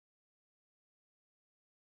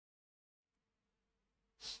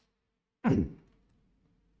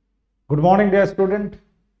Good morning, dear student.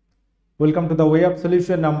 Welcome to the way of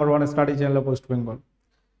solution number 1 study channel of West Bengal.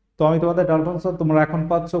 তো আমি তোমাদের Dalton sir, তোমরা এখন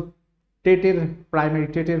পাচ্ছ টেটের প্রাইমারি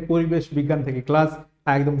টেটের পরিবেশ বিজ্ঞান থেকে ক্লাস।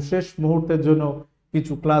 একদম শেষ মুহূর্তের জন্য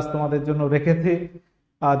কিছু ক্লাস তোমাদের জন্য রেখেছি,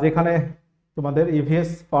 যেখানে তোমাদের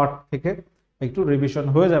ইভিএস পার্ট থেকে একটু রিভিশন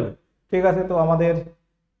হয়ে যাবে। ঠিক আছে, তো আমাদের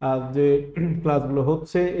যে ক্লাসগুলো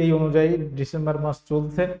হচ্ছে এই অনুযায়ী ডিসেম্বর মাস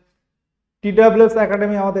চলছে। TWS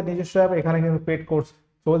একাডেমি আমাদের নিজস্ব অ্যাপ, এখানে কিন্তু পেড কোর্স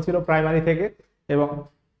চলছিল প্রাইমারি থেকে, এবং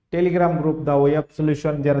Telegram group the way of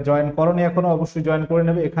solution যারা জয়েন করনি এখনো অবশ্যই জয়েন করে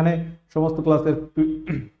নেবে। এখানে সমস্ত ক্লাসের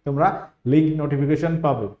তোমরা লিংক নোটিফিকেশন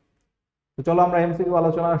পাবে। তো চলো আমরা এমসিকিউ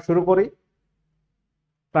আলোচনা শুরু করি।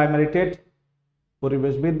 Primary TET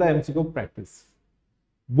পরিবেশবিদ্যা MCQ practice.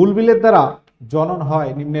 বুলবিলের দ্বারা জনন হয়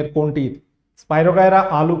নিম্নের কোনটির? স্পাইরোগায়রা,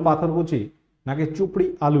 আলু, পাথরকুচি নাকি চুপড়ি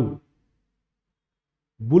আলু?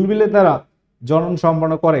 বুলবিলের দ্বারা জনন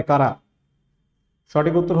সম্পন্ন করে কারা?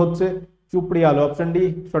 সঠিক উত্তর হচ্ছে চুপড়ি আলু, অপশন ডি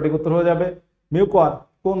সঠিক উত্তর হয়ে যাবে। মিউকর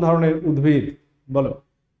কোন ধরনের উদ্ভিদ? বলো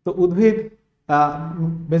তো। উদ্ভিদ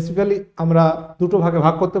বেসিক্যালি আমরা দুটো ভাগে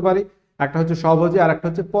ভাগ করতে পারি, একটা হচ্ছে স্বভোজী আর একটা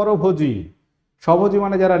হচ্ছে পরভোজী। স্বভোজী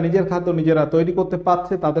মানে যারা নিজের খাদ্য নিজেরা তৈরি করতে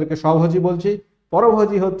পারছে তাদেরকে স্বভোজী বলছি।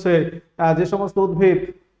 পরভোজী হচ্ছে যে সমস্ত উদ্ভিদ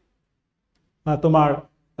তোমার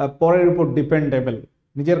পরের উপর ডিপেন্ডেবল,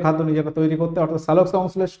 নিজের খাদ্য নিজেরা তৈরি করতে অর্থাৎ সালোক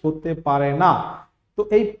সংশ্লেষ করতে পারে না। তো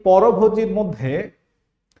এই পরভোজীর মধ্যে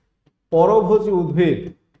পরভোজী উদ্ভিদ,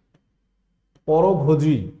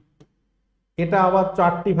 পরভোজী এটা আবার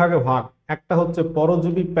চারটি ভাগে ভাগ। একটা হচ্ছে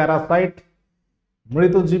পরজীবী প্যারাসাইট,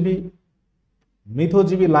 মৃতজীবী,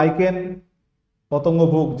 মিথজীবী লাইকেন,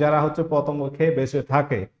 পতঙ্গভুক যারা হচ্ছে পতঙ্গ খেয়ে বেঁচে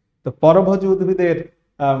থাকে। তো পরভোজী উদ্ভিদের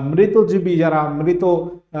মৃতজীবী যারা মৃত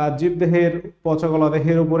জীবদেহের পচগলা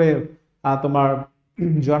দেহের উপরে তোমার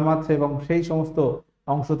জন্মাচ্ছে এবং সেই সমস্ত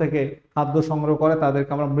অংশ থেকে খাদ্য সংগ্রহ করে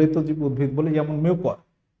তাদেরকে আমরা মৃতজীবী উদ্ভিদ বলি, যেমন মিউকর।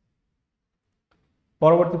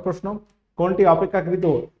 পরবর্তী প্রশ্ন, কোনটি অপেক্ষাকৃত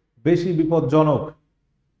বেশি বিপজ্জনক?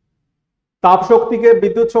 তাপ শক্তিকে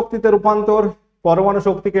বিদ্যুৎ শক্তিতে রূপান্তর, পরমাণু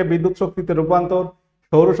শক্তিকে বিদ্যুৎ শক্তিতে রূপান্তর,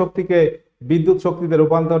 সৌরশক্তিকে বিদ্যুৎ শক্তিতে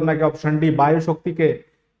রূপান্তর নাকি অপশন ডি বায়ু শক্তিকে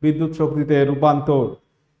বিদ্যুৎ শক্তিতে রূপান্তর?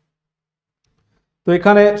 তো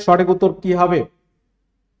এখানে সঠিক উত্তর কি হবে?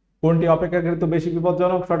 কোনটি অপেক্ষাকৃত বেশি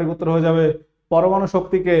বিপজ্জনক? সঠিক উত্তর হয়ে যাবে পরমাণু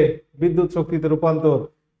শক্তিকে বিদ্যুৎ শক্তিতে রূপান্তর।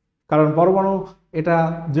 কারণ পরমাণু এটা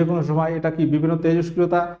যে কোনো সময় এটা কি বিভিন্ন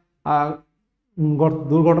তেজস্ক্রিয়তা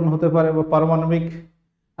দুর্ঘটনা হতে পারে বা পারমাণবিক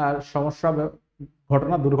সমস্যা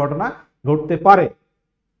দুর্ঘটনা ঘটতে পারে।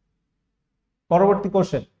 পরবর্তী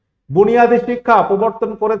কোশ্চেন, বুনিয়াদী শিক্ষা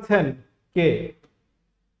প্রবর্তন করেছেন কে?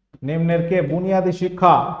 নিম্নের কে বুনিয়াদী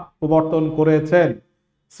শিক্ষা প্রবর্তন করেছেন?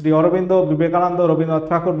 শ্রী অরবিন্দ, বিবেকানন্দ, রবীন্দ্রনাথ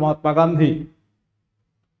ঠাকুর, মহাত্মা গান্ধী?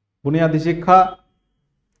 বুনিয়াদী শিক্ষা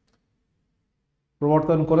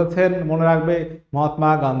প্রবর্তন করেছেন মনে রাখবে মহাত্মা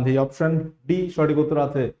গান্ধী, অপশন ডি সঠিক উত্তর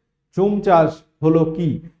আছে। ঝুম চাষ হলো কি?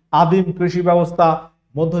 আদিম কৃষি ব্যবস্থা,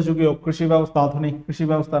 মধ্যযুগীয় কৃষি ব্যবস্থা, আধুনিক কৃষি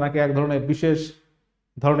ব্যবস্থা নাকি এক ধরনের বিশেষ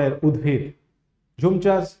ধরনের উদ্ভিদ? ঝুম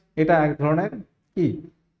চাষ এটা এক ধরনের কি,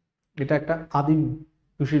 এটা একটা আদিম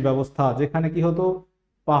কৃষি ব্যবস্থা, যেখানে কি হতো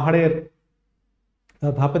পাহাড়ের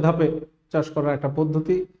ধাপে ধাপে চাষ করার একটা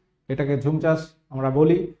পদ্ধতি, এটাকে ঝুম চাষ আমরা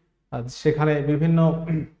বলি। সেখানে বিভিন্ন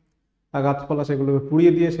গাছপালা সেগুলোকে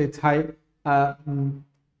পুড়িয়ে দিয়ে সেই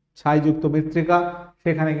ছাইযুক্ত মৃত্তিকা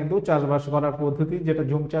সেখানে কিন্তু চাষবাস করার পদ্ধতি, যেটা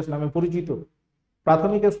ঝুম চাষ নামে পরিচিত।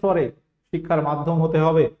 প্রাথমিক স্তরে শিক্ষার মাধ্যম হতে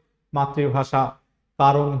হবে মাতৃভাষা,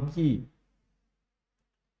 কারণ কি?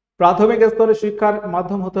 প্রাথমিক স্তরে শিক্ষার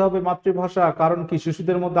মাধ্যম হতে হবে মাতৃভাষা, কারণ কি?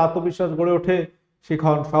 শিশুদের মধ্যে আত্মবিশ্বাস গড়ে ওঠে,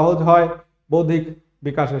 শিখন সহজ হয়, বৌদ্ধিক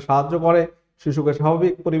বিকাশে সাহায্য করে, শিশুকে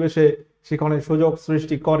স্বাভাবিক পরিবেশে শিখনের সুযোগ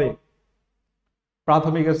সৃষ্টি করে।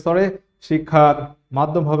 প্রাথমিক স্তরে শিক্ষার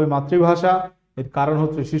মাধ্যম হবে মাতৃভাষা, এর কারণ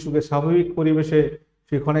হচ্ছে শিশুকে স্বাভাবিক পরিবেশে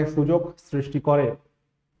শিখনের সুযোগ সৃষ্টি করে।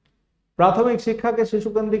 প্রাথমিক শিক্ষাকে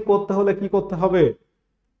শিশুকেন্দ্রিক করতে হলে কি করতে হবে?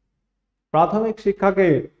 প্রাথমিক শিক্ষাকে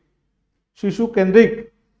শিশু কেন্দ্রিক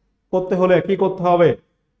করতে হলে কি করতে হবে?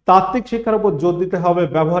 তাত্ত্বিক শিক্ষার উপর জোর দিতে হবে,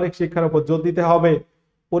 ব্যবহারিক শিক্ষার উপর জোর দিতে হবে,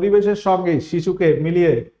 পরিবেশের সঙ্গে শিশুকে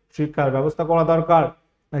মিলিয়ে শিক্ষার ব্যবস্থা করা দরকার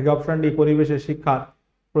নাকি অপশন ডি পরিবেশের শিক্ষার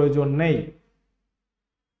প্রয়োজন নেই?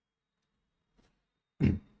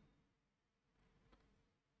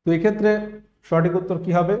 তো এক্ষেত্রে সঠিক উত্তর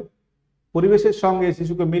কি হবে? পরিবেশের সঙ্গে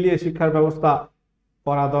শিশুকে মিলিয়ে শিক্ষার ব্যবস্থা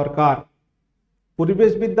করা দরকার।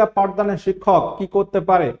 পরিবেশবিদ্যা পাঠদানের শিক্ষক কি করতে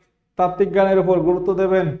পারে? তাত্ত্বিক জ্ঞানের উপর গুরুত্ব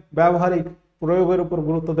দেবেন, ব্যবহারিক প্রয়োগের উপর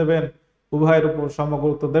গুরুত্ব দেবেন, উভয়ের উপর সম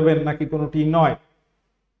গুরুত্ব দেবেন নাকি কোনোটি নয়?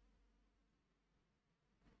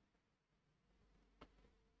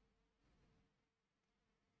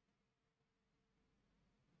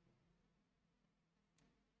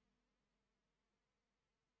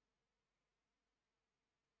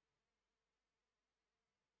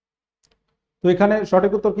 তো এখানে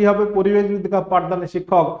সঠিক উত্তর কি হবে? পরিবেশ বিজ্ঞান পাঠদানে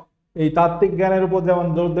শিক্ষক এই তাত্ত্বিক জ্ঞানের উপর যেমন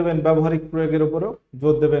জোর দেবেন, ব্যবহারিক প্রয়োগের উপরও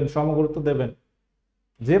জোর দেবেন, সমগুরুত্ব দেবেন।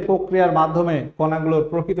 যে প্রক্রিয়ার মাধ্যমে কণাগুলোর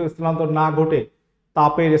প্রকৃত স্থানান্তর না ঘটে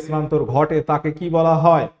তাপের স্থানান্তর ঘটে তাকে কি বলা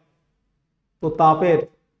হয়? তো তাপের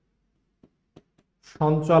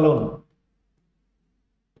সঞ্চালন,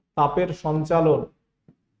 তাপের সঞ্চালন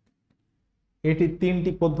এটি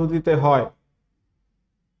তিনটি পদ্ধতিতে হয়।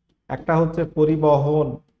 একটা হচ্ছে পরিবহন,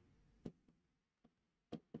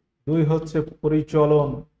 দুই হচ্ছে পরিচলন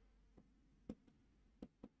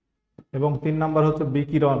এবং 3 নাম্বার হচ্ছে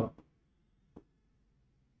বিকিরণ।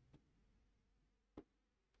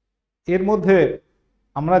 এর মধ্যে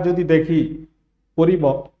আমরা যদি দেখি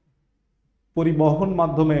পরিবহন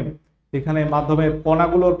মাধ্যমে, এখানে মাধ্যমের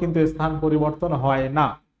কণাগুলোর কিন্তু স্থান পরিবর্তন হয় না।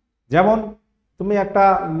 যেমন তুমি একটা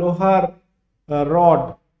লোহার রড,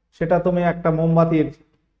 সেটা তুমি একটা মোমবাতির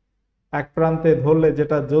এক প্রান্তে ধরলে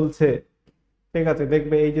যেটা জ্বলছে, ঠিক আছে,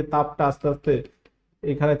 দেখবে এই যে তাপটা আস্তে আস্তে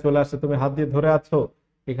এখানে চলে আসছে, তুমি হাত দিয়ে ধরে আছো,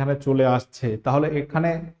 এখানে চলে আসছে। তাহলে এখানে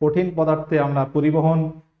কঠিন পদার্থে আমরা পরিবহন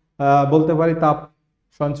বলতে পারি, তাপ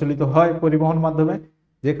সঞ্চালিত হয় পরিবহন মাধ্যমে।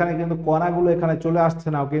 যেখানে কিন্তু কণাগুলো এখানে চলে আসছে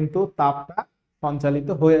না, কিন্তু তাপটা সঞ্চালিত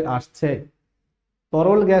হয়ে আসছে।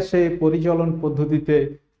 তরল গ্যাসে পরিচলন পদ্ধতিতে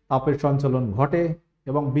তাপের সঞ্চালন ঘটে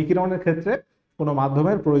এবং বিকিরণের ক্ষেত্রে কোনো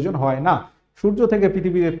মাধ্যমের প্রয়োজন হয় না। সূর্য থেকে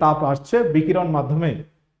পৃথিবীতে তাপ আসছে বিকিরণ মাধ্যমে।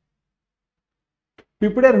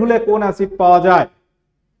 পিঁপড়ের হুলে কোন অ্যাসিড পাওয়া যায়?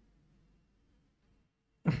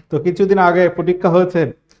 তো কিছুদিন আগে পরীক্ষা হয়েছে,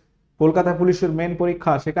 কলকাতা পুলিশের মেন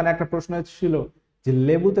পরীক্ষা, সেখানে একটা প্রশ্ন ছিল যে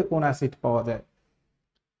লেবুতে কোন অ্যাসিড পাওয়া যায়।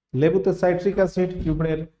 লেবুতে সাইট্রিক অ্যাসিড,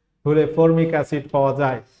 পিঁপড়ের হুলে ফর্মিক অ্যাসিড পাওয়া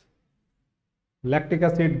যায়। ল্যাকটিক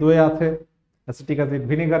অ্যাসিড দইয়ে আছে, অ্যাসিটিক অ্যাসিড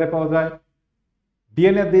ভিনেগারে পাওয়া যায়।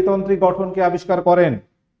 ডিএনএ দ্বিতন্ত্রী গঠনকে আবিষ্কার করেন?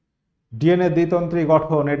 ডিএনএ দ্বিতন্ত্রী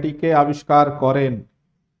গঠন এটিকে আবিষ্কার করেন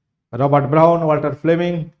Robert brown, Walter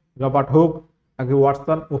Fleming, Robert Hooke নাকি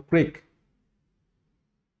ওয়াটসন ও ক্রিক?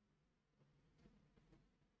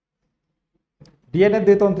 ডিএনএ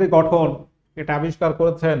দ্বিতন্ত্রী গঠন এটা আবিষ্কার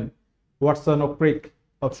করেছেন ওয়াটসন ও ক্রিক।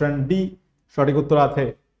 অপশন ডি সঠিক উত্তর আছে।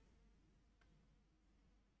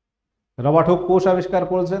 রবার্ট হুক কোষ আবিষ্কার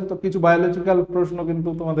করেছেন। তো কিছু বায়োলজিক্যাল প্রশ্ন কিন্তু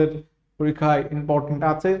তোমাদের পরীক্ষায় ইম্পর্টেন্ট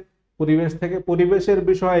আছে পরিবেশ থেকে। পরিবেশের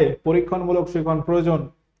বিষয়ে পরীক্ষণমূলক শিখন প্রয়োজন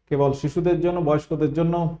কেবল শিশুদের জন্য, বয়স্কদের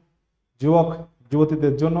জন্য, যুবক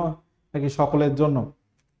যুবতীদের জন্য নাকি সকলের জন্য?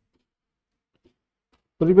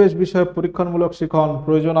 পরিবেশ বিষয়ে পরীক্ষণমূলক শিখন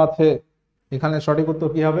প্রয়োজন আছে, এখানে সঠিক উত্তর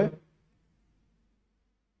কি হবে?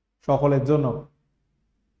 সকলের জন্য।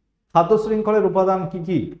 খাদ্য শৃঙ্খলের উপাদান কি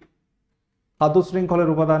কি? খাদ্য শৃঙ্খলের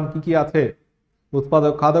উপাদান কি কি আছে?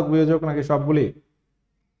 উৎপাদক, খাদক, বিয়োজক নাকি সবগুলি?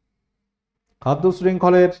 খাদ্য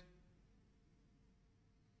শৃঙ্খলের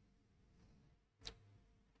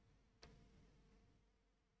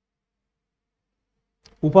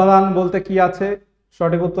উপাদান বলতে কি আছে?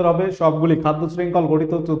 সঠিক উত্তর হবে সবগুলি। খাদ্য শৃঙ্খল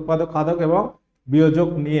গঠিত হচ্ছে উৎপাদক, খাদক এবং বিয়োজক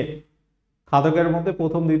নিয়ে। খাদকের মধ্যে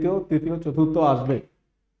প্রথম, দ্বিতীয়, তৃতীয়, চতুর্থ আসবে।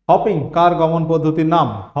 হপিং কার গমন পদ্ধতির নাম?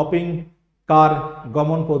 হপিং কার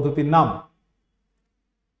গমন পদ্ধতির নাম?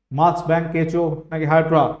 মাছ, ব্যাঙ, কেঁচো নাকি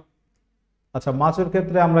হাইড্রা? আচ্ছা, মাছের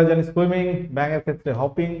ক্ষেত্রে আমরা জানি সুইমিং, ব্যাঙের ক্ষেত্রে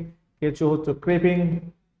হপিং, কেঁচো হচ্ছে ক্রিপিং।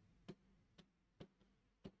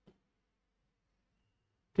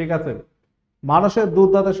 ঠিক আছে। মানুষের দুধ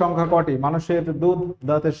দাঁতের সংখ্যা কটি? মানুষের দুধ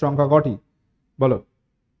দাঁতের সংখ্যা কটি বলো?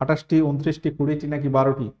 28টি, 29টি, 20টি নাকি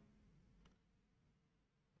 12টি?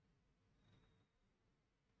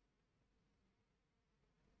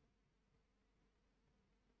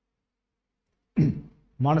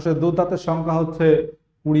 মানুষের দুধ দাঁতের সংখ্যা হচ্ছে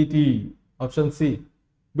 20টি। Option C.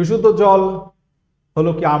 বিশুদ্ধ জল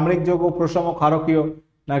হলো কি আম্লিক যৌগ, প্রশম, ক্ষারকীয়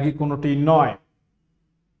নাকি কোনোটি নয়?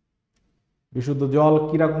 বিশুদ্ধ জল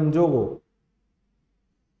কিরকম যৌগ?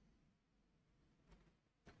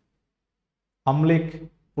 আম্লিক,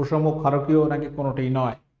 প্রশম, ক্ষারকীয় নাকি কোনোটি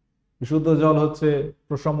নয়? বিশুদ্ধ জল হচ্ছে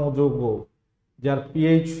প্রশম যৌগ, যার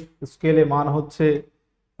পিএইচ স্কেলে মান হচ্ছে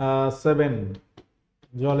 7।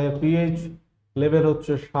 জলের পিএইচ লেভেল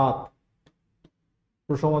হচ্ছে 7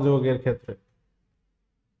 প্রশম যৌগের ক্ষেত্রে।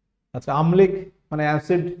 আচ্ছা, আম্লিক মানে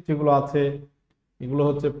অ্যাসিড যেগুলো আছে এগুলো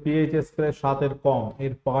হচ্ছে পিএইচ স্কেলে 7-এর কম,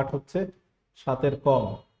 এর পার্ট হচ্ছে 7-এর কম।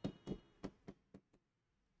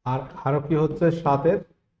 আর ক্ষারকীয় হচ্ছে 7-এর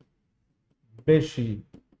বেশি।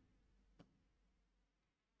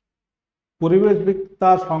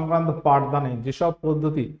 পরিবেশবিদ্যা সংক্রান্ত পাঠদানে যেসব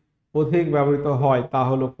পদ্ধতি অধিক ব্যবহৃত হয় তা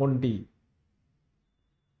হলো কোনটি?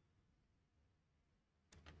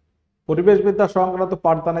 পরিবেশবিদ্যা সংক্রান্ত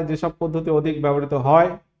পাঠদানে যেসব পদ্ধতি অধিক ব্যবহৃত হয়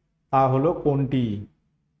তা হলো কোনটি?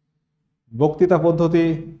 বক্তৃতা পদ্ধতি,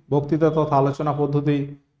 বক্তৃতা তথা আলোচনা পদ্ধতি,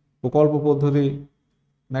 প্রকল্প পদ্ধতি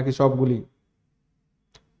নাকি সবগুলি?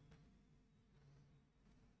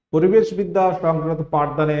 পরিবেশবিদ্যা সংক্রান্ত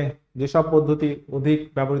পাঠদানে যেসব পদ্ধতি অধিক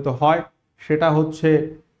ব্যবহৃত হয় সেটা হচ্ছে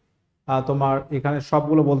তোমার এখানে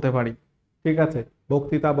সবগুলো বলতে পারি, ঠিক আছে।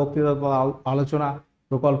 বক্তৃতা, আলোচনা,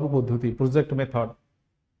 প্রকল্প পদ্ধতি, প্রজেক্ট মেথড।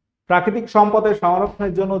 প্রাকৃতিক সম্পদের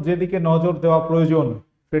সংরক্ষণের জন্য যেদিকে নজর দেওয়া প্রয়োজন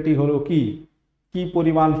সেটি হলো কি কি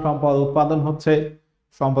পরিমাণ সম্পদ উৎপাদন হচ্ছে,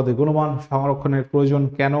 সম্পদের গুণমান সংরক্ষণের প্রয়োজন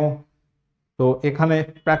কেন। তো এখানে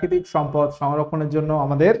প্রাকৃতিক সম্পদ সংরক্ষণের জন্য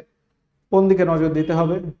আমাদের কোন দিকে নজর দিতে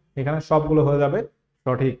হবে, এখানে সবগুলো হয়ে যাবে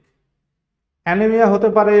সঠিক। অ্যানিমিয়া হতে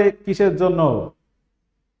পারে কিসের জন্য?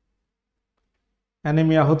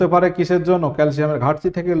 অ্যানিমিয়া হতে পারে কিসের জন্য? ক্যালসিয়ামের ঘাটতি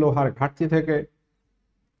থেকে, লোহার ঘাটতি থেকে,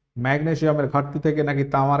 ম্যাগনেসিয়ামের ঘাটতি থেকে, নাকি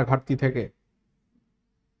তামার ঘাটতি থেকে?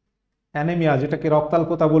 অ্যানিমিয়া যেটাকে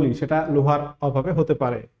রক্তাল্পতা বলি সেটা লোহার অভাবে হতে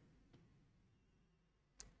পারে।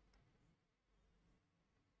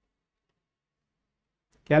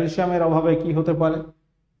 ক্যালসিয়ামের অভাবে কি হতে পারে?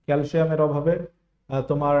 ক্যালসিয়ামের অভাবে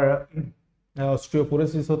তোমার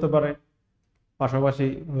অস্টিওপোরোসিস হতে পারে, পাশাপাশি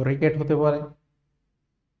রিকেট হতে পারে।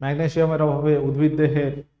 ম্যাগনেসিয়ামের অভাবে উদ্ভিদ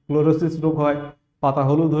দেহের ক্লোরোসিস রোগ হয়, পাতা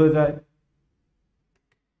হলুদ হয়ে যায়।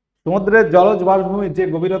 সমুদ্রের জলজ বাষ্পভূমির যে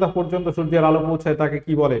গভীরতা পর্যন্ত সূর্যের আলো পৌঁছায় তাকে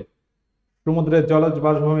কি বলে? সমুদ্রের জলজ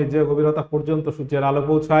বাষ্পভূমির যে গভীরতা পর্যন্ত সূর্যের আলো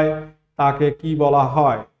পৌঁছায় তাকে কি বলা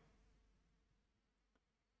হয়?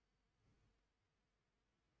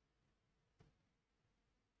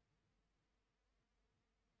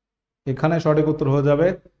 এখানে সঠিক উত্তর হয়ে যাবে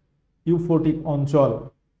ইউফোটিক অঞ্চল,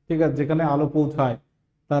 ঠিক আছে, যেখানে আলো পৌঁছায়।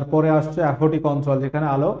 তারপরে আসছে অ্যাফোটিক অঞ্চল, যেখানে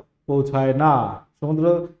আলো পৌঁছায় না। সমুদ্র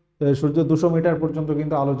সূর্য 200 মিটার পর্যন্ত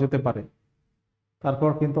কিন্তু আলো যেতে পারে, তারপর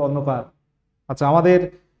কিন্তু অন্ধকার। আচ্ছা, আমাদের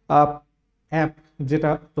অ্যাপ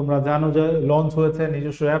যেটা তোমরা জানো যে লঞ্চ হয়েছে,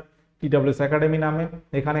 নিজস্ব অ্যাপ TWS একাডেমি নামে।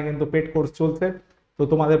 এখানে কিন্তু পেড কোর্স চলছে। তো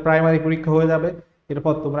তোমাদের প্রাইমারি পরীক্ষা হয়ে যাবে,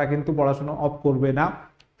 এরপর তোমরা কিন্তু পড়াশোনা অফ করবে না।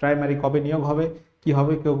 প্রাইমারি কবে নিয়োগ হবে কি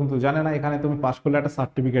হবে কেউ কিন্তু জানে না। এখানে তুমি পাস করলে একটা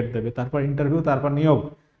সার্টিফিকেট দেবে, তারপর ইন্টারভিউ, তারপর নিয়োগ,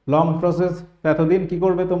 লং প্রসেস। এতদিন কি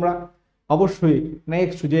করবে তোমরা? অবশ্যই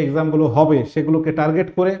নেক্সট যে এক্সামগুলো হবে সেগুলোকে টার্গেট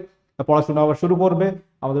করে পড়াশোনা আবার শুরু করবে।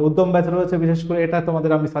 আমাদের উদ্যম ব্যাচ রয়েছে, বিশেষ করে এটা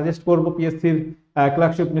তোমাদের আমি সাজেস্ট করবো। পিএসসির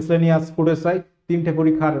ক্লার্কশিপ, মিসলেনিয়াস, ফুড এসআই, 3টে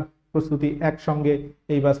পরীক্ষার প্রস্তুতি একসঙ্গে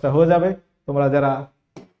এই ব্যাচটা হয়ে যাবে। তোমরা যারা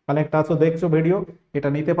কানেক্ট আছো, দেখছো ভিডিও, এটা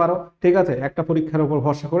নিতে পারো, ঠিক আছে। একটা পরীক্ষার উপর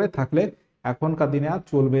ভরসা করে থাকলে এখনকার দিনে আর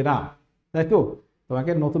চলবে না, তাই তো?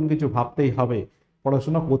 তোমাকে নতুন কিছু ভাবতেই হবে,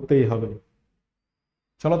 পড়াশোনা করতেই হবে।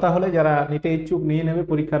 চলো তাহলে, যারা নিতে ইচ্ছুক নিয়ে নেবে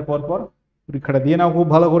পরীক্ষার পর পর, পরীক্ষাটা দিয়ে নাও খুব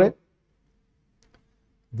ভালো করে।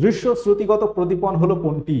 দৃশ্য শ্রুতিগত প্রদীপন হলো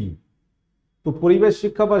কোনটি? তো পরিবেশ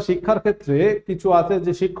শিক্ষা বা শিক্ষার ক্ষেত্রে কিছু আছে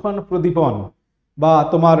যে শিক্ষণ প্রদীপন বা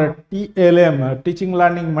তোমার TLM, টিচিং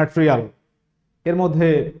লার্নিং ম্যাটেরিয়াল, এর মধ্যে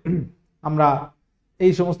আমরা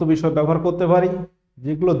এই সমস্ত বিষয় ব্যবহার করতে পারি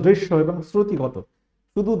যেগুলো দৃশ্য এবং শ্রুতিগত।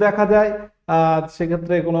 শুধু দেখা যায়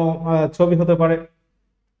সেক্ষেত্রে কোনো ছবি হতে পারে,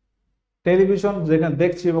 টেলিভিশন যেখানে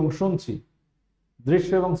দেখছি এবং শুনছি, দৃশ্য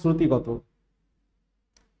এবং শ্রুতিগত।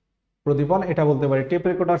 প্রদীপন এটা বলতে পারি। টেপ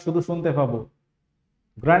রেকর্ডার শুধু শুনতে পাবো।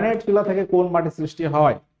 গ্রানাইট শিলা থেকে কোন মাটি সৃষ্টি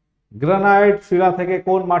হয়? গ্রানাইট শিলা থেকে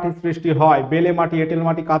কোন মাটি সৃষ্টি হয়? বেলে মাটি, এঁটেল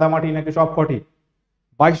মাটি, কাদা মাটি, নাকি সবকটি?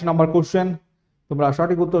 22 নম্বর কোশ্চেন, তোমরা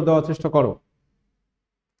সঠিক উত্তর দেওয়ার চেষ্টা করো।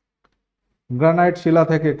 গ্রানাইট শিলা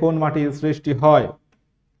থেকে কোন মাটি সৃষ্টি হয়?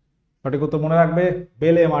 সঠিক উত্তর মনে রাখবে,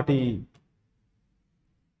 বেলে মাটি।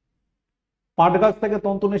 পাট গাছ থেকে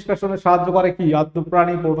তন্তু নিষ্কাশনে সাহায্য করে কি? আদ্য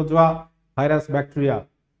প্রাণী, প্রোটোজোয়া, ভাইরাস, ব্যাকটেরিয়া?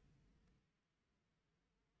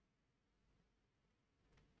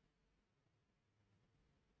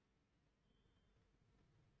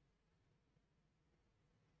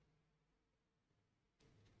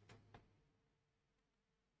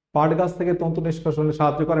 পাট গাছ থেকে তন্তু নিষ্কাশনে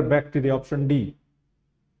সাহায্য করে ব্যাকটেরিয়া, অপশন ডি।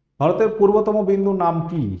 ভারতের পূর্বতম বিন্দুর নাম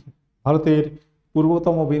কি? ভারতের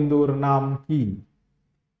পূর্বতম বিন্দুর নাম কি?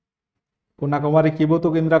 কন্যাকুমারী,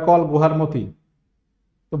 কিবুতুক, ইন্দ্রাকল, গুহারমতি?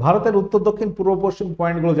 তো ভারতের উত্তর, দক্ষিণ, পূর্ব, পশ্চিম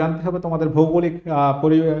পয়েন্টগুলো জানতে হবে। তোমাদের ভৌগোলিক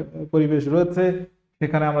পরিবেশ রয়েছে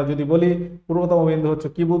সেখানে। আমরা যদি বলি পূর্বতম বিন্দু হচ্ছে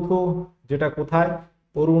কিবুথু, যেটা কোথায়?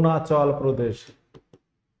 অরুণাচল প্রদেশ।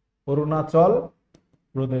 অরুণাচল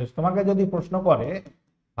প্রদেশ। তোমাকে যদি প্রশ্ন করে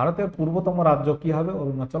ভারতের পূর্বতম রাজ্য কি হবে?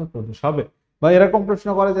 অরুণাচল প্রদেশ হবে। বা এরকম প্রশ্ন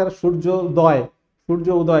করে যারা সূর্য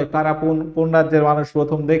উদয় কারা কোন রাজ্যের মানুষ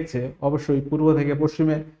প্রথম দেখছে? অবশ্যই পূর্ব থেকে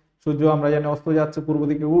পশ্চিমে। সূর্য আমরা জানি অস্ত যাচ্ছে পূর্ব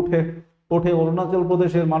দিকে উঠে ওঠে। অরুণাচল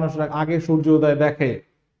প্রদেশের মানুষরা আগে সূর্য উদয় দেখে।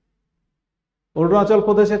 অরুণাচল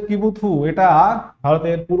প্রদেশের কিবুথু এটা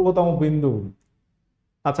ভারতের পূর্বতম বিন্দু।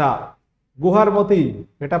 আচ্ছা, গুহারমতি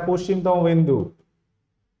এটা পশ্চিমতম বিন্দু।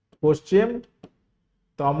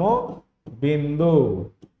 পশ্চিমতম বিন্দু।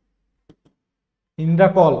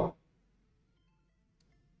 ইন্দ্রাকল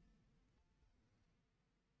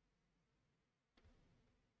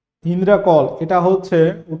ইন্দ্রাকল এটা হচ্ছে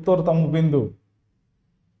উত্তরতম বিন্দু,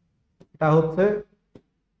 এটা হচ্ছে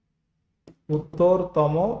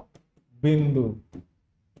উত্তরতম বিন্দু,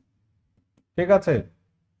 ঠিক আছে।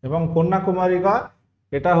 এবং কন্যাকুমারিকা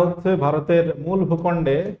এটা হচ্ছে ভারতের মূল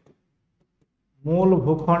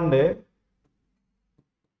ভূখণ্ডে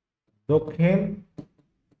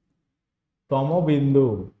দক্ষিণতম বিন্দু,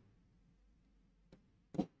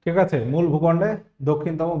 ঠিক আছে, মূল ভূখণ্ডে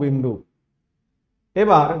দক্ষিণতম বিন্দু।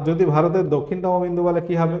 এবার যদি ভারতের দক্ষিণতম বিন্দু বলে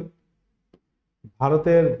কি হবে?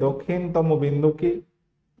 ভারতের দক্ষিণতম বিন্দু কি?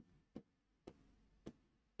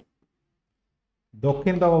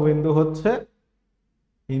 দক্ষিণতম বিন্দু হচ্ছে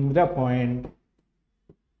ইন্দিরা পয়েন্ট।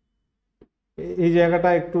 এই জায়গাটা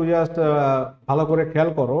একটু জাস্ট ভালো করে খেয়াল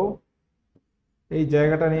করো, এই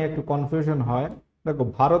জায়গাটা নিয়ে একটু কনফিউশন হয়। দেখো,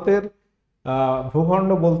 ভারতের ভূখণ্ড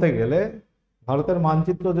বলতে গেলে ভারতের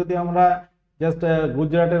মানচিত্র যদি আমরা জাস্ট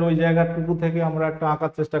গুজরাটের ওই জায়গাটুকু থেকে আমরা একটা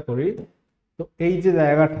আঁকার চেষ্টা করি, তো এই যে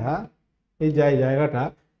জায়গাটা, এই জায়গাটা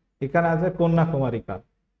এখানে আছে কন্যাকুমারিকা,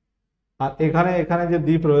 আর এখানে এখানে যে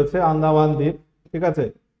দ্বীপ রয়েছে আন্দামান দ্বীপ, ঠিক আছে,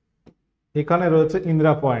 এখানে রয়েছে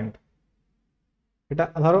ইন্দিরা পয়েন্ট। এটা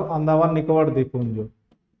ধরো আন্দামান নিকোবর দ্বীপপুঞ্জ,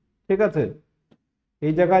 ঠিক আছে।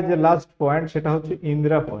 এই জায়গায় যে লাস্ট পয়েন্ট সেটা হচ্ছে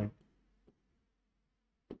ইন্দিরা পয়েন্ট।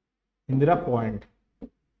 ইন্দিরা পয়েন্ট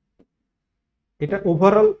এটা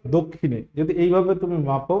ওভারঅল দক্ষিণে, যদি এইভাবে তুমি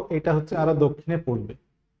মাপো এটা হচ্ছে আরো দক্ষিণে পড়বে,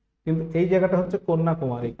 কিন্তু এই জায়গাটা হচ্ছে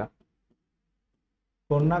কন্যাকুমারিকা,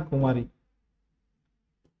 কন্যাকুমারী।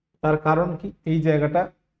 তার কারণ কি? এই জায়গাটা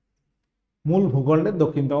মূল ভূখণ্ডের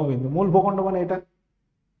দক্ষিণতম বিন্দু। মূল ভূখণ্ড মানে এটা।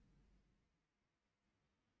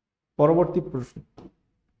 পরবর্তী প্রশ্ন,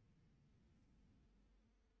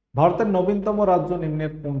 ভারতের নবীনতম রাজ্য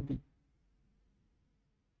নিম্নের কোনটি?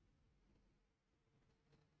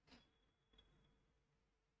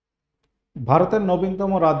 ভারতের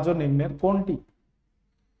নবীনতম রাজ্য নিম্নের কোনটি?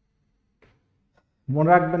 মনে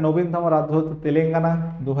রাখবে, নবীনতম রাজ্য হচ্ছে তেলেঙ্গানা।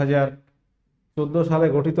 2014 সালে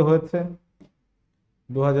গঠিত হয়েছে,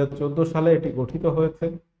 2014 সালে এটি গঠিত হয়েছে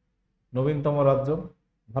নবীনতম রাজ্য।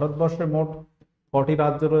 ভারতবর্ষে মোট কটি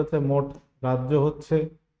রাজ্য রয়েছে? মোট রাজ্য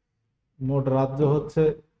হচ্ছে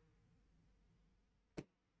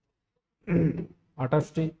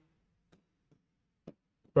 28টি,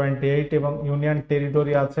 28, এবং ইউনিয়ন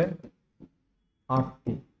টেরিটরি আছে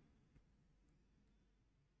 8টি।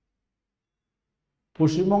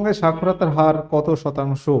 পশ্চিমবঙ্গের সাক্ষরতার হার কত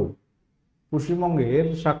শতাংশ? পশ্চিমবঙ্গের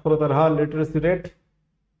সাক্ষরতার হার, লিটারেসি রেট,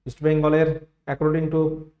 ইস্ট বেঙ্গলের অ্যাকর্ডিং টু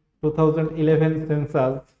 2011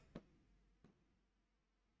 সেন্সাস,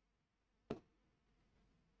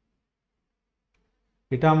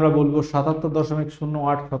 এটা আমরা বলবো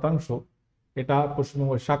 77.08%। এটা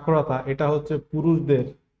পশ্চিমবঙ্গের সাক্ষরতা। এটা হচ্ছে পুরুষদের,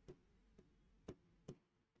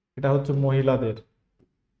 এটা হচ্ছে মহিলাদের।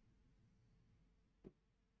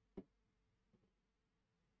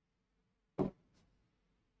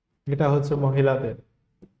 এটা হচ্ছে মহিলাদের।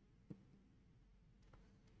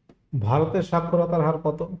 ভারতের সাক্ষরতার হার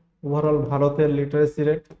কত? ওভারঅল ভারতের লিটারেসি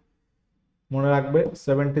রেট মনে রাখবে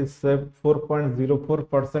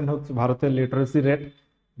 74.04% হচ্ছে ভারতের লিটারেসি রেট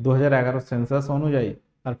 2011 সেন্সাস অনুযায়ী।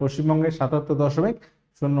 আর পশ্চিমবঙ্গের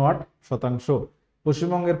 77.08%।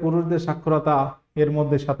 পশ্চিমবঙ্গের পুরুষদের সাক্ষরতা এর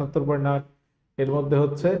মধ্যে 77.8, এর মধ্যে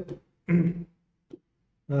হচ্ছে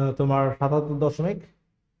তোমার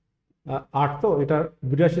 77.8, তো এটা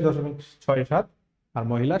 82.67, আর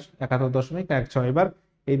মহিলা 71.16। এবার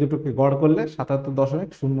এই দুটোকে গড় করলে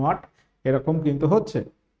 77.08 এরকম কিন্তু হচ্ছে।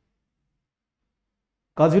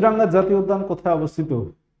 কাজিরাঙ্গা জাতীয় উদ্যান কোথায় অবস্থিত?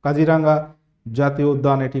 কাজিরাঙ্গা জাতীয়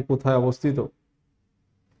উদ্যান এটি কোথায় অবস্থিত?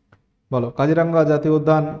 বলো। কাজিরাঙ্গা জাতীয়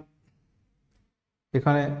উদ্যান,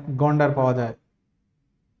 এখানে গন্ডার পাওয়া যায়।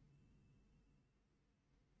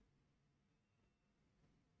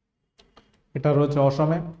 এটা রয়েছে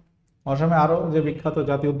অসমে। অসমে আরো যে বিখ্যাত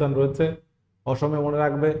জাতীয় উদ্যান রয়েছে অসমে মনে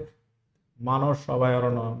রাখবে, মানস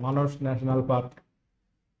অভয়ারণ্য, মানস ন্যাশনাল পার্ক,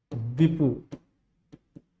 দীপু,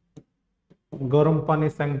 গরম পানি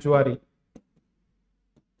স্যাংচুয়ারি,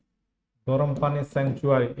 গরম পানি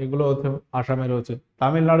স্যাংচুয়ারি, এগুলো হচ্ছে আসামে রয়েছে।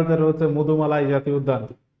 তামিলনাড়ুতে রয়েছে মুদুমালাই জাতীয় উদ্যান,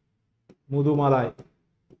 মুদুমালাই,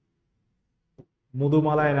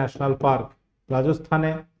 মুদুমালাই ন্যাশনাল পার্ক।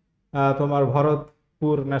 রাজস্থানে তোমার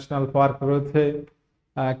ভরতপুর ন্যাশনাল পার্ক রয়েছে,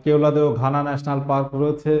 কেওলাদেও ঘানা ন্যাশনাল পার্ক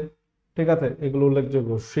রয়েছে, ঠিক আছে, এগুলো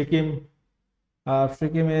উল্লেখযোগ্য।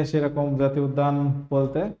 সিকিমে সেরকম জাতীয় উদ্যান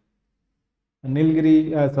বলতে নীলগিরি,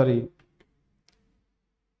 সরি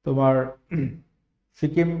তোমার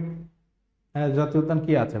সিকিম জাতীয় উদ্যান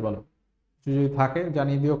কি আছে বলো, যদি থাকে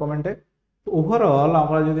জানিয়ে দিও কমেন্টে। ওভারঅল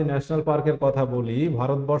আমরা যদি ন্যাশনাল পার্কের কথা বলি,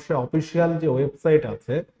 ভারতবর্ষে অফিসিয়াল যে ওয়েবসাইট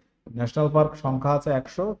আছে, ন্যাশনাল পার্ক সংখ্যা আছে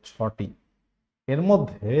 106টি। এর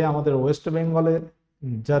মধ্যে আমাদের ওয়েস্ট বেঙ্গলের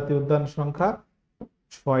জাতীয় উদ্যান সংখ্যা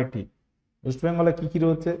 6টি। ওয়েস্ট বেঙ্গলে কি কি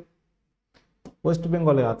রয়েছে? ওয়েস্ট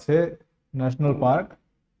বেঙ্গলে আছে ন্যাশনাল পার্ক।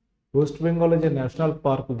 ওয়েস্ট বেঙ্গলে যে ন্যাশনাল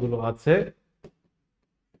পার্কগুলো আছে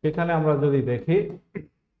সেখানে আমরা যদি দেখি,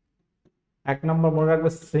 1 নম্বর মনে রাখবে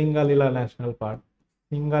Singalila national park.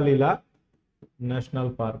 Singalila national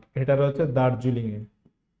park এটা রয়েছে দার্জিলিং এ।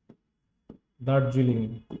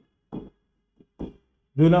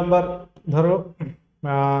 2 নম্বর ধরো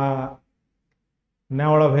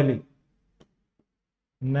Neora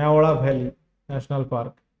valley national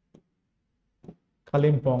park,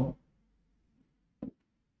 Kalimpong.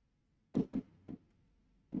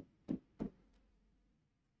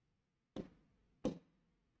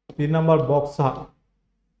 3 নম্বর বক্সা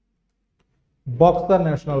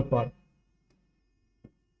ন্যাশনাল পার্ক।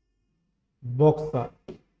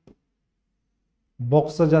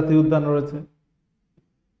 বক্সা জাতীয় উদ্যান রয়েছে।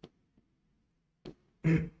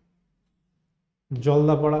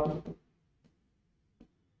 জলদাপাড়া,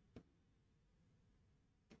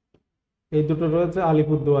 এই দুটো রয়েছে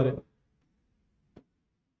আলিপুরদুয়ারে।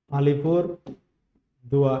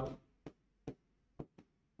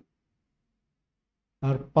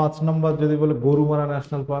 আর 5 নম্বর যদি বলে গরুমারা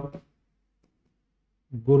ন্যাশনাল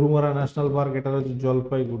পার্ক, এটা রয়েছে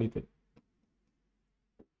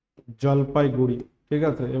জলপাইগুড়ি, ঠিক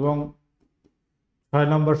আছে। এবং 6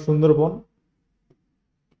 নম্বর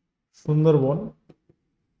সুন্দরবন,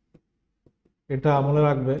 এটা মনে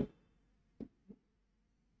রাখবে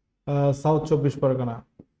সাউথ 24 পরগনা,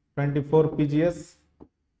 24 PGS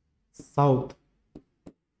সাউথ।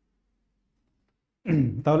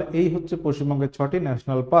 তাহলে এই হচ্ছে পশ্চিমবঙ্গের 6টি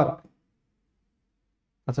ন্যাশনাল পার্ক।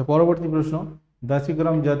 আচ্ছা, পরবর্তী প্রশ্ন,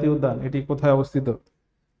 দাচিগ্রাম জাতীয় উদ্যান এটি কোথায় অবস্থিত?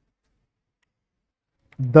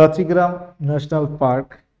 দাচিগ্রাম ন্যাশনাল পার্ক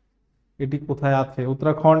এটি কোথায় আছে?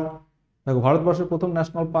 উত্তরাখণ্ড। দেখো, ভারতবর্ষের প্রথম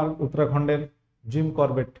ন্যাশনাল পার্ক উত্তরাখণ্ডের জিম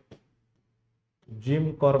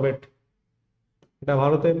করবেট, এটা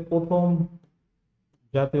ভারতের প্রথম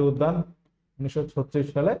জাতীয় উদ্যান। 1936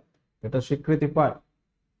 সালে এটা স্বীকৃতি পায়।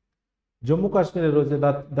 জম্মু কাশ্মীরে রয়েছে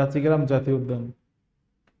দাচিগ্রাম জাতীয় উদ্যান।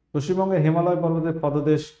 পশ্চিমবঙ্গের হিমালয় পর্বতের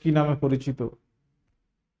পাদদেশ কি নামে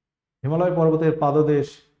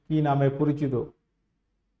পরিচিত?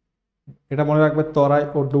 এটা মনে রাখবে তরাই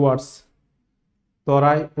ও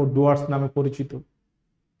ডুয়ার্স নামে পরিচিত।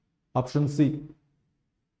 অপশন সি,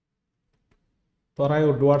 তরাই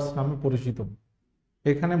ও ডুয়ার্স নামে পরিচিত।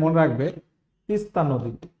 এখানে মনে রাখবে তিস্তা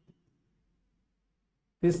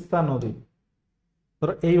নদী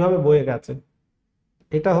ধরো এইভাবে বয়ে গেছে,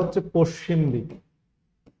 এটা হচ্ছে পশ্চিম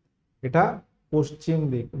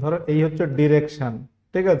দিক, ধরো এই হচ্ছে ডিরেকশন,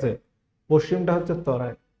 ঠিক আছে। পশ্চিমটা হচ্ছে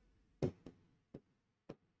তরাই,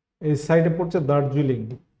 এই সাইডে পড়ছে দার্জিলিং,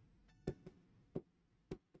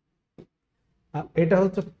 আর এটা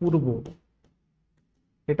হচ্ছে পূর্ব,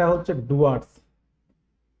 এটা হচ্ছে ডুয়ার্স।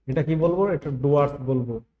 এটা কি বলবো? এটা ডুয়ার্স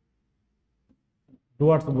বলবো।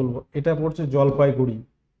 এটা পড়ছে জলপাইগুড়ি।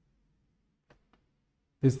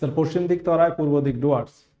 তিস্তার পশ্চিম দিক তরাই, পূর্ব দিক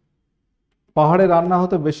ডুয়ার্স। পাহাড়ে রান্না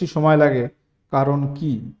হতে বেশি সময় লাগে কারণ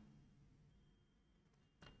কি?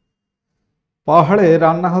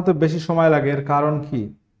 এর কারণ কি?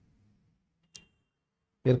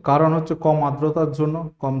 এর কারণ হচ্ছে কম আর্দ্রতার জন্য,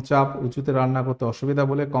 কম চাপ, উঁচুতে রান্না করতে অসুবিধা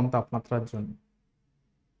বলে, কম তাপমাত্রার জন্য।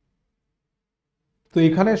 তো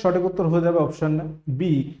এখানে সঠিক উত্তর হয়ে যাবে অপশন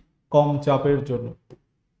বি, কম চাপের জন্য।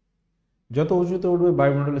 যত উঁচুতে উঠবে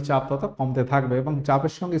বায়ুমণ্ডলের চাপ তত কমতে থাকবে, এবং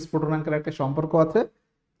চাপের সঙ্গে স্ফুটনাঙ্কের একটা সম্পর্ক আছে।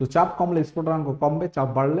 তো চাপ কমলে স্ফুটনাঙ্ক কমবে, চাপ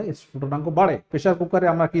বাড়লে স্ফুটনাঙ্ক বাড়ে। প্রেসার কুকারে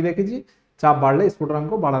আমরা কি দেখেছি? চাপ বাড়লে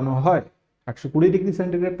স্ফুটনাঙ্ক বাড়ানো হয়। 120 ডিগ্রি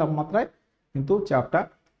সেন্টিগ্রেড তাপমাত্রায় কিন্তু চাপটা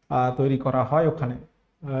তৈরি করা হয় ওখানে।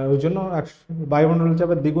 ওই জন্য বায়ুমণ্ডলের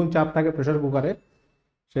চাপের দ্বিগুণ চাপ থাকে প্রেসার কুকারে।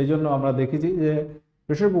 সেই জন্য আমরা দেখেছি যে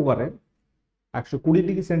প্রেসার কুকারে 120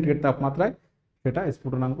 ডিগ্রি সেন্টিগ্রেড তাপমাত্রায় সেটা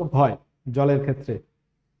স্ফুটনাঙ্ক হয় জলের ক্ষেত্রে।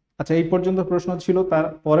 আচ্ছা, এই পর্যন্ত প্রশ্ন ছিল।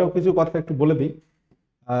 তারপরেও কিছু কথা একটু বলে দিই,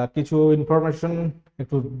 কিছু ইনফরমেশন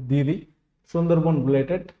একটু দিয়ে দিই। সুন্দরবন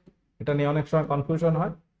রিলেটেড, এটা নিয়ে অনেক সময় কনফিউশন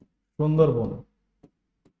হয়।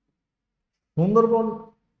 সুন্দরবন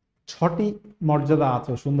 6টি মর্যাদা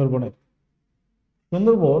আছে সুন্দরবনের।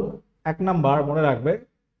 সুন্দরবন 1 নাম্বার মনে রাখবে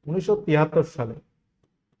 1973 সালে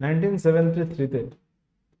 1973-তে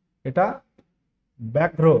এটা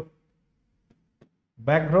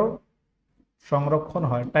ব্যাঘ্র সংরক্ষণ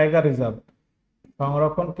হয়, টাইগার রিজার্ভ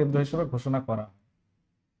সংরক্ষণ কেন্দ্র হিসেবে ঘোষণা করা হয়।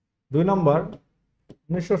 2 নম্বর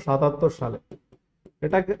 1977 সালে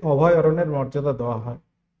এটাকে অভয়ারণ্যের মর্যাদা দেওয়া হয়।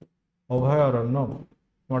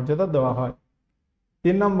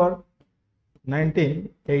 3 নম্বর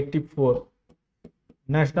 1984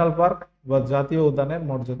 ন্যাশনাল পার্ক বা জাতীয় উদ্যানের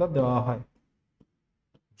মর্যাদা দেওয়া হয়।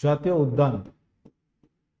 জাতীয় উদ্যান।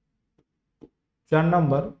 4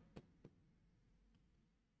 নম্বর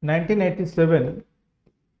 1987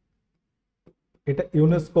 এটা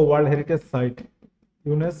UNESCO world heritage site,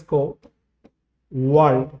 UNESCO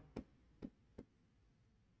world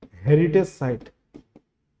heritage site,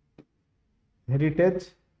 heritage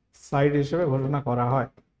site হিসেবে ঘোষণা করা হয়।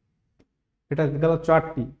 এটা গেল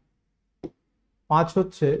 4টি। 5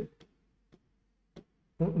 হচ্ছে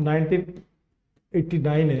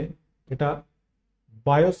 1989 এটা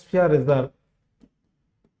বায়োস্ফিয়ার রিজার্ভ,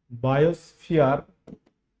 বায়োস্ফিয়ার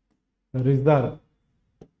রিজার্ভ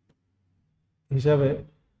হিসাবে,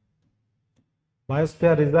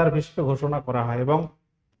 বায়োস্ফিয়ার রিজার্ভ হিসেবে ঘোষণা করা হয় এবং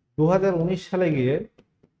 2019 সালে গিয়ে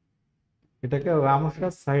এটাকে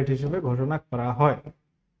রামসার সাইট হিসেবে ঘোষণা করা হয়।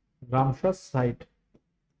 Ramsar site.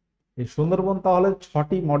 এই সুন্দরবন তাহলে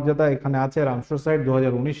 6টি মর্যাদা এখানে আছে। রামসার সাইট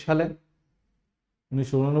 2019 সালে,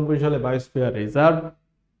 1989 সালে biosphere reserve,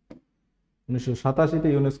 1987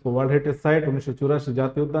 UNESCO world heritage site, 1984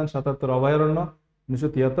 জাতীয় উদ্যান, 77 অভয়ারণ্য,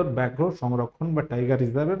 1973 ব্যাঘ্র সংরক্ষণ বা টাইগার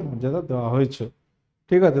রিজার্ভের মর্যাদা দেওয়া হয়েছে।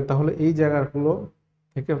 ঠিক আছে, তাহলে এই জায়গাগুলো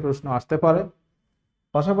থেকে প্রশ্ন আসতে পারে।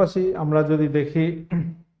 পাশাপাশি আমরা যদি দেখি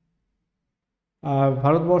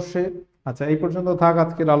ভারতবর্ষে, আচ্ছা এই পর্যন্ত থাক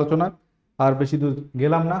আজকের আলোচনা, আর বেশি দূর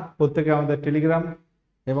গেলাম না। প্রত্যেকে আমাদের টেলিগ্রাম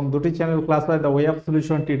এবং 2টি চ্যানেল ক্লাস হয়, the way of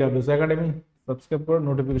solution, TWS academy, subscribe করো,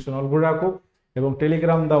 নোটিফিকেশন অল করে রাখো এবং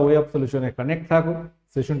Telegram the way of সলিউশনে connect থাকো।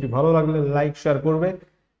 সেশনটি ভালো লাগলে লাইক শেয়ার করবে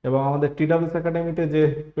এবং আমাদের TWS একাডেমিতে যে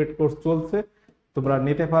পেড কোর্স চলছে তোমরা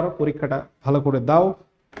নিতে পারো। পরীক্ষাটা ভালো করে দাও,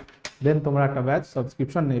 দেন তোমরা একটা ব্যাচ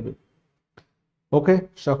সাবস্ক্রিপশন নেবে। ওকে,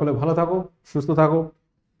 সকলে ভালো থাকো, সুস্থ থাকো।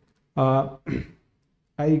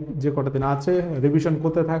 এই যে কটা দিন আছে রিভিশন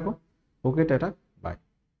করতে থাকো। ওকে, টাটা।